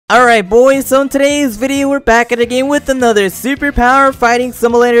Alright boys, so in today's video we're back at it again with another superpower fighting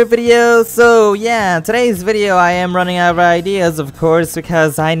simulator video. So yeah, today's video I am running out of ideas, of course,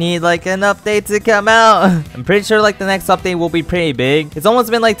 because I need like an update to come out. I'm pretty sure like the next update will be pretty big. It's almost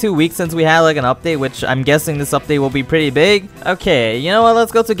been like 2 weeks since we had like an update, which I'm guessing this update will be pretty big. Okay, you know what,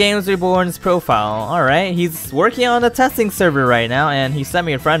 let's go to Games Reborn's profile. Alright, he's working on a testing server right now and he sent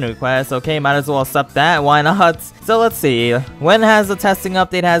me a friend request. Okay, might as well accept that, why not? So let's see, when has the testing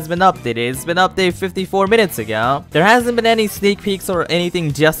update has been updated? It's been updated 54 minutes ago. There hasn't been any sneak peeks or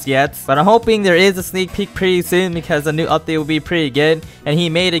anything just yet, but I'm hoping there is a sneak peek pretty soon because the new update will be pretty good. And he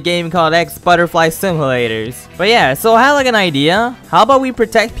made a game called X Butterfly Simulators. But yeah, so I had like an idea. How about we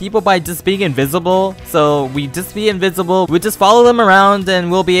protect people by just being invisible? So we just be invisible, we just follow them around and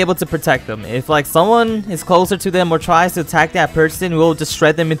we'll be able to protect them. If like someone is closer to them or tries to attack that person, we'll just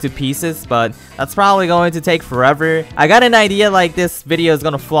shred them into pieces, but that's probably going to take forever. I got an idea like this video is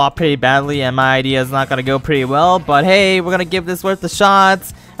gonna flop pretty badly and my idea is not gonna go pretty well, but hey, we're gonna give this worth a shot.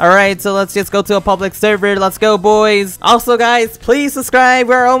 Alright, so let's just go to a public server. Let's go, boys. Also, guys, please subscribe.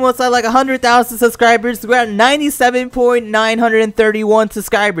 We're almost at like 100,000 subscribers. We're at 97,931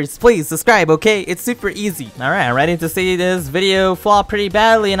 subscribers. Please subscribe, okay? It's super easy. Alright, I'm ready to see this video flop pretty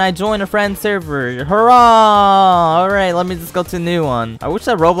badly and I joined a friend server. Hurrah! Alright, let me just go to a new one. I wish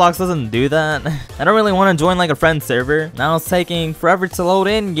that Roblox doesn't do that. I don't really want to join like a friend server. Now it's taking forever to load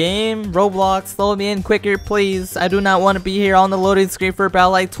in game. Roblox, load me in quicker, please. I do not want to be here on the loading screen for about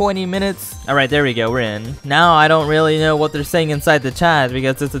like 20 minutes. Alright, there we go, we're in. Now I don't really know what they're saying inside the chat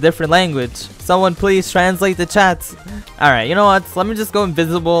because it's a different language. Someone please translate the chats. Alright, you know what? Let me just go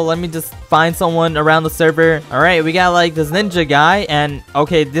invisible. Let me just find someone around the server. Alright, we got like this ninja guy and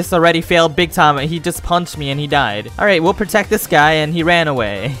okay, this already failed big time. He just punched me and he died. Alright, we'll protect this guy and he ran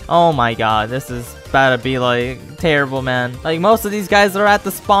away. Oh my god, this is about to be like terrible, man. Like most of these guys are at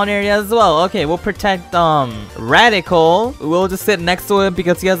the spawn area as well. Okay, we'll protect Radical. We'll just sit next to him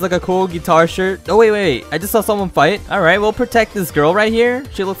because he has like a cool guitar shirt. Oh wait, I just saw someone fight. Alright, we'll protect this girl right here.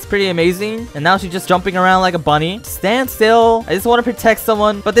 She looks pretty amazing and now she's just jumping around like a bunny. Stand still. I just want to protect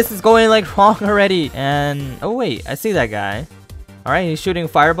someone, but this is going like wrong already. And oh wait, I see that guy. Alright, he's shooting a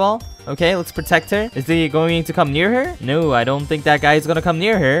fireball. Okay, let's protect her. Is he going to come near her? No, I don't think that guy is gonna come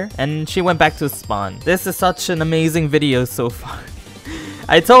near her. And she went back to spawn. This is such an amazing video so far.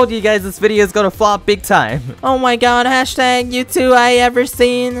 I told you guys this video is gonna flop big time. Oh my god, hashtag YouTube I ever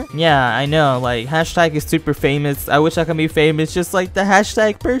seen. Yeah, I know, like hashtag is super famous. I wish I could be famous just like the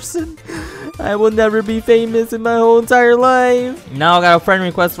hashtag person. I will never be famous in my whole entire life. Now I got a friend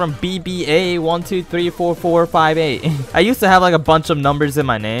request from BBA1234458. I used to have like a bunch of numbers in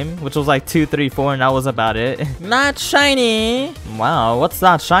my name, which was like 234, and that was about it. Not shiny. Wow, what's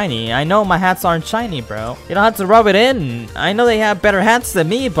not shiny? I know my hats aren't shiny, bro. You don't have to rub it in. I know they have better hats than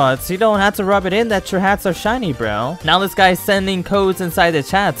me, but you don't have to rub it in that your hats are shiny, bro. Now this guy's sending codes inside the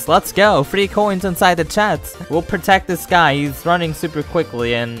chats. Let's go. Free coins inside the chats. We'll protect this guy. He's running super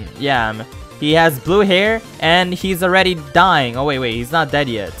quickly, and yeah, he has blue hair and he's already dying. Oh wait, he's not dead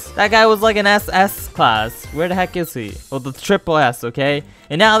yet. That guy was like an SS class. Where the heck is he? Well, the triple S, okay?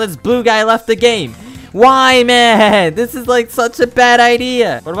 And now this blue guy left the game. Why, man? This is like such a bad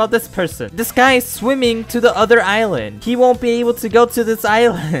idea. What about this person? This guy is swimming to the other island. He won't be able to go to this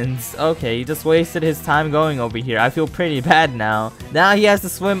island. Okay, he just wasted his time going over here. I feel pretty bad now. Now he has to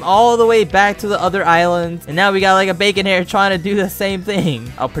swim all the way back to the other island. And now we got like a bacon hair trying to do the same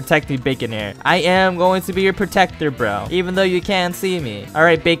thing. I'll protect you, bacon hair. I am going to be your protector, bro. Even though you can't see me.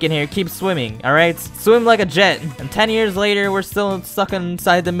 Alright, bacon hair, keep swimming. Alright, swim like a jet. And 10 years later, we're still stuck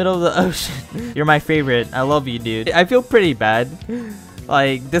inside the middle of the ocean. You're my favorite. I love you, dude. I feel pretty bad.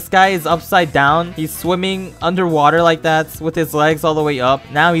 Like, this guy is upside down. He's swimming underwater like that with his legs all the way up.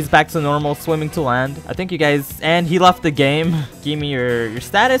 Now he's back to normal, swimming to land. I think you guys... And he left the game. Give me your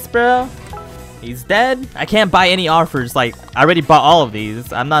status, bro. He's dead. I can't buy any offers. Like, I already bought all of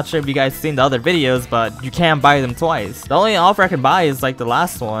these. I'm not sure if you guys seen the other videos, but you can't buy them twice. The only offer I can buy is like the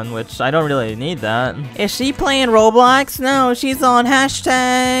last one, which I don't really need that. Is she playing Roblox? No, she's on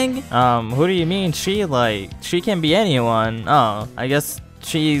hashtag. Who do you mean she? Like, she can be anyone. Oh, I guess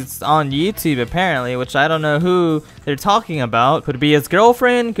she's on YouTube apparently, which I don't know who they're talking about. Could be his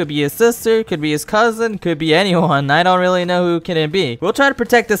girlfriend, could be his sister, could be his cousin, could be anyone. I don't really know who can it be. We'll try to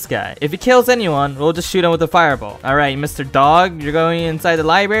protect this guy. If he kills anyone, we'll just shoot him with a fireball. Alright, Mr. Dog, you're going inside the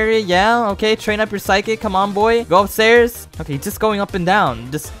library? Yeah, okay, train up your psychic. Come on, boy. Go upstairs. Okay, just going up and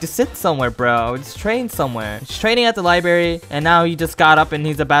down. Just sit somewhere, bro. Just train somewhere. He's training at the library, and now he just got up and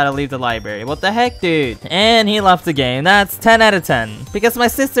he's about to leave the library. What the heck, dude? And he left the game. That's 10 out of 10. Because my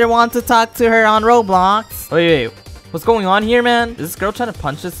sister wants to talk to her on Roblox. Wait. What's going on here, man? Is this girl trying to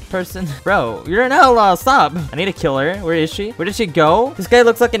punch this person? Bro, you're an outlaw. Stop. I need to kill her. Where is she? Where did she go? This guy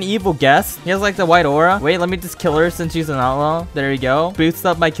looks like an evil guest. He has like the white aura. Wait, let me just kill her since she's an outlaw. There you go. Boosts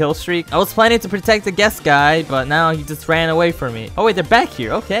up my kill streak. I was planning to protect the guest guy, but now he just ran away from me. Oh, wait, they're back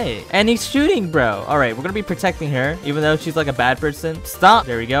here. Okay. And he's shooting, bro. All right, we're gonna be protecting her, even though she's like a bad person. Stop.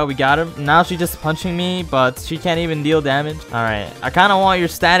 There we go. We got him. Now she's just punching me, but she can't even deal damage. All right. I kind of want your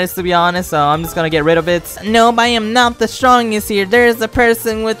status, to be honest, so I'm just gonna get rid of it. Nope, I am not the strongest here. There's a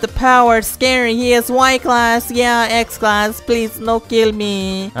person with the power. Scary. He is Y class. Yeah, X class. Please, no kill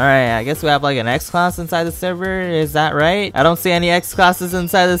me. All right. I guess we have like an X class inside the server. Is that right? I don't see any X classes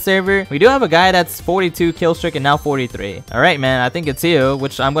inside the server. We do have a guy that's 42 kill streak and now 43. All right, man. I think it's you,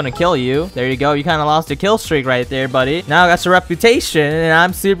 which I'm gonna kill you. There you go. You kind of lost your kill streak right there, buddy. Now I got your reputation, and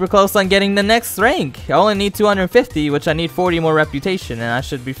I'm super close on getting the next rank. I only need 250, which I need 40 more reputation, and I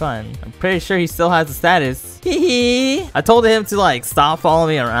should be fine. I'm pretty sure he still has the status. Hehe. I told him to like stop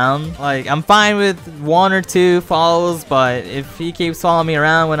following me around. Like, I'm fine with 1 or 2 follows, but if he keeps following me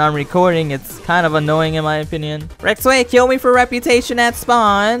around when I'm recording, it's kind of annoying in my opinion. Rexway, kill me for reputation at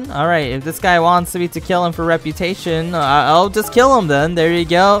spawn. All right, if this guy wants me to kill him for reputation, I'll just kill him then. There you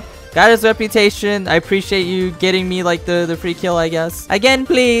go. Got his reputation. I appreciate you getting me like the free kill, I guess. Again,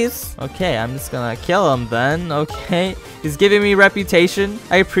 please. Okay, I'm just gonna kill him then. Okay. He's giving me reputation.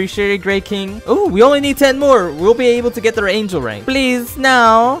 I appreciate it, Great King. Oh, we only need 10 more. We'll be able to get their angel rank. Please,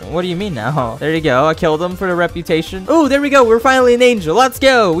 now. What do you mean now? There you go. I killed him for the reputation. Oh, there we go. We're finally an angel. Let's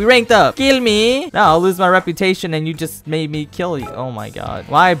go. We ranked up. Kill me. Now I'll lose my reputation and you just made me kill you. Oh my god.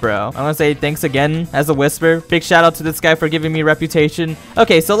 Why, bro? I'm gonna say thanks again as a whisper. Big shout out to this guy for giving me reputation.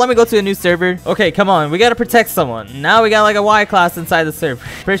 Okay, so let me go to a new server. Okay, come on. We gotta protect someone. Now we got like a Y class inside the server.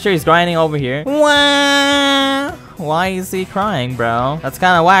 Pretty sure he's grinding over here. Wow. Why is he crying, bro? That's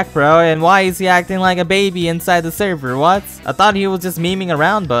kind of whack, bro. And why is he acting like a baby inside the server? What? I thought he was just memeing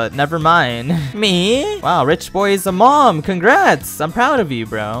around, but never mind. Me? Wow, Rich Boy is a mom. Congrats. I'm proud of you,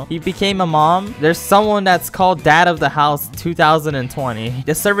 bro. He became a mom. There's someone that's called Dad of the House 2020.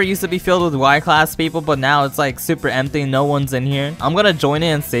 This server used to be filled with Y-class people, but now it's like super empty. No one's in here. I'm gonna join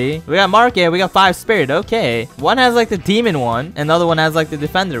in and see. We got Market. We got 5 Spirit. Okay. One has like the demon one, and the other one has like the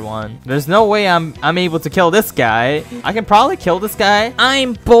defender one. There's no way I'm able to kill this guy. I can probably kill this guy.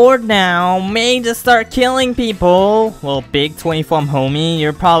 I'm bored now. May just start killing people. Well, big 24 homie,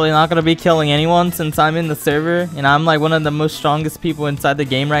 you're probably not gonna be killing anyone since I'm in the server and I'm like one of the most strongest people inside the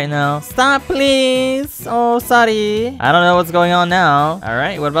game right now. Stop, please. Oh, sorry. I don't know what's going on now. All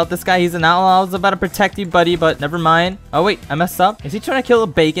right, what about this guy? He's an outlaw. I was about to protect you, buddy, but never mind. Oh wait, I messed up. Is he trying to kill a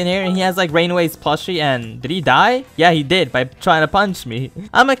bacon here? And he has like Rainaway's plushie. And did he die? Yeah, he did by trying to punch me.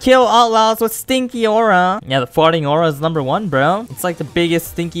 I'm gonna kill outlaws with stinky aura. Yeah, the farting aura is #1, bro. It's like the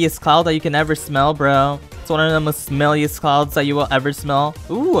biggest, stinkiest cloud that you can ever smell, bro. It's one of the most smelliest clouds that you will ever smell.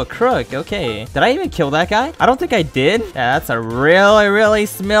 Ooh, a crook. Okay. Did I even kill that guy? I don't think I did. Yeah, that's a really, really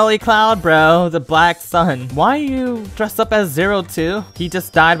smelly cloud, bro. The black sun. Why are you dressed up as 02? He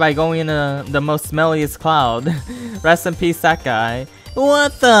just died by going in the most smelliest cloud. Rest in peace, that guy.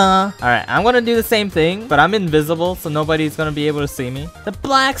 What the? Alright, I'm gonna do the same thing, but I'm invisible, so nobody's gonna be able to see me. The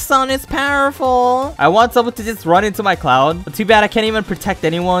black sun is powerful. I want someone to just run into my cloud, but too bad I can't even protect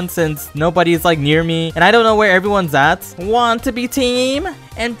anyone since nobody's like near me, and I don't know where everyone's at. Want to be team?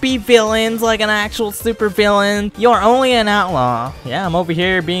 And be villains like an actual super villain. You're only an outlaw. Yeah, I'm over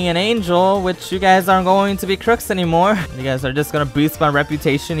here being an angel, which you guys aren't going to be crooks anymore. You guys are just gonna boost my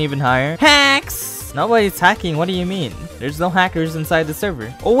reputation even higher. Hacks! Nobody's hacking. What do you mean? There's no hackers inside the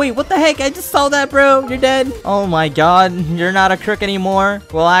server. Oh wait, what the heck? I just saw that, bro. You're dead. Oh my god, you're not a crook anymore.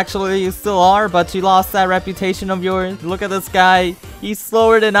 Well, actually, you still are, but you lost that reputation of yours. Look at this guy. He's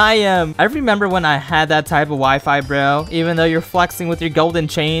slower than I am. I remember when I had that type of Wi-Fi, bro. Even though you're flexing with your golden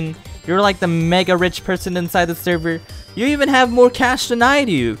chain, you're like the mega rich person inside the server. You even have more cash than I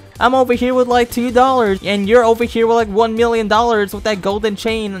do. I'm over here with like $2 and you're over here with like $1 million with that golden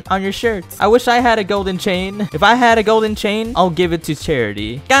chain on your shirts. I wish I had a golden chain. If I had a golden chain, I'll give it to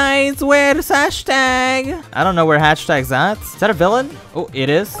charity. Guys, where's hashtag? I don't know where hashtag's at. Is that a villain? Oh, it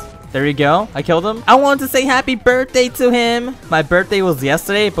is. There you go. I killed him. I want to say happy birthday to him. My birthday was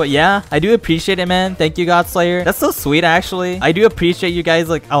yesterday, but yeah, I do appreciate it, man. Thank you, Godslayer. That's so sweet, actually. I do appreciate you guys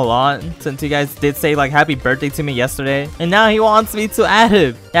like a lot since you guys did say like happy birthday to me yesterday. And now he wants me to add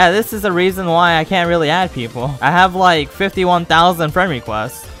him. Yeah, this is the reason why I can't really add people. I have like 51,000 friend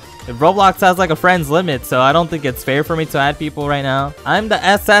requests. Roblox has like a friends limit, so I don't think it's fair for me to add people right now. I'm the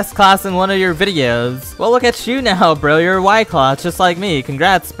SS class in one of your videos. Well, look at you now, bro. You're a Y class, just like me.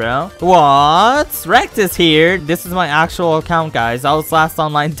 Congrats, bro. What? Rect is here. This is my actual account, guys. I was last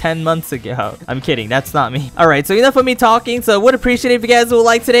online 10 months ago. I'm kidding. That's not me. Alright, so enough of me talking. So I would appreciate it if you guys would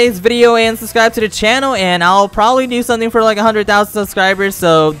like today's video and subscribe to the channel. And I'll probably do something for like 100,000 subscribers.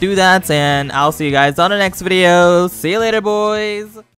 So do that, and I'll see you guys on the next video. See you later, boys.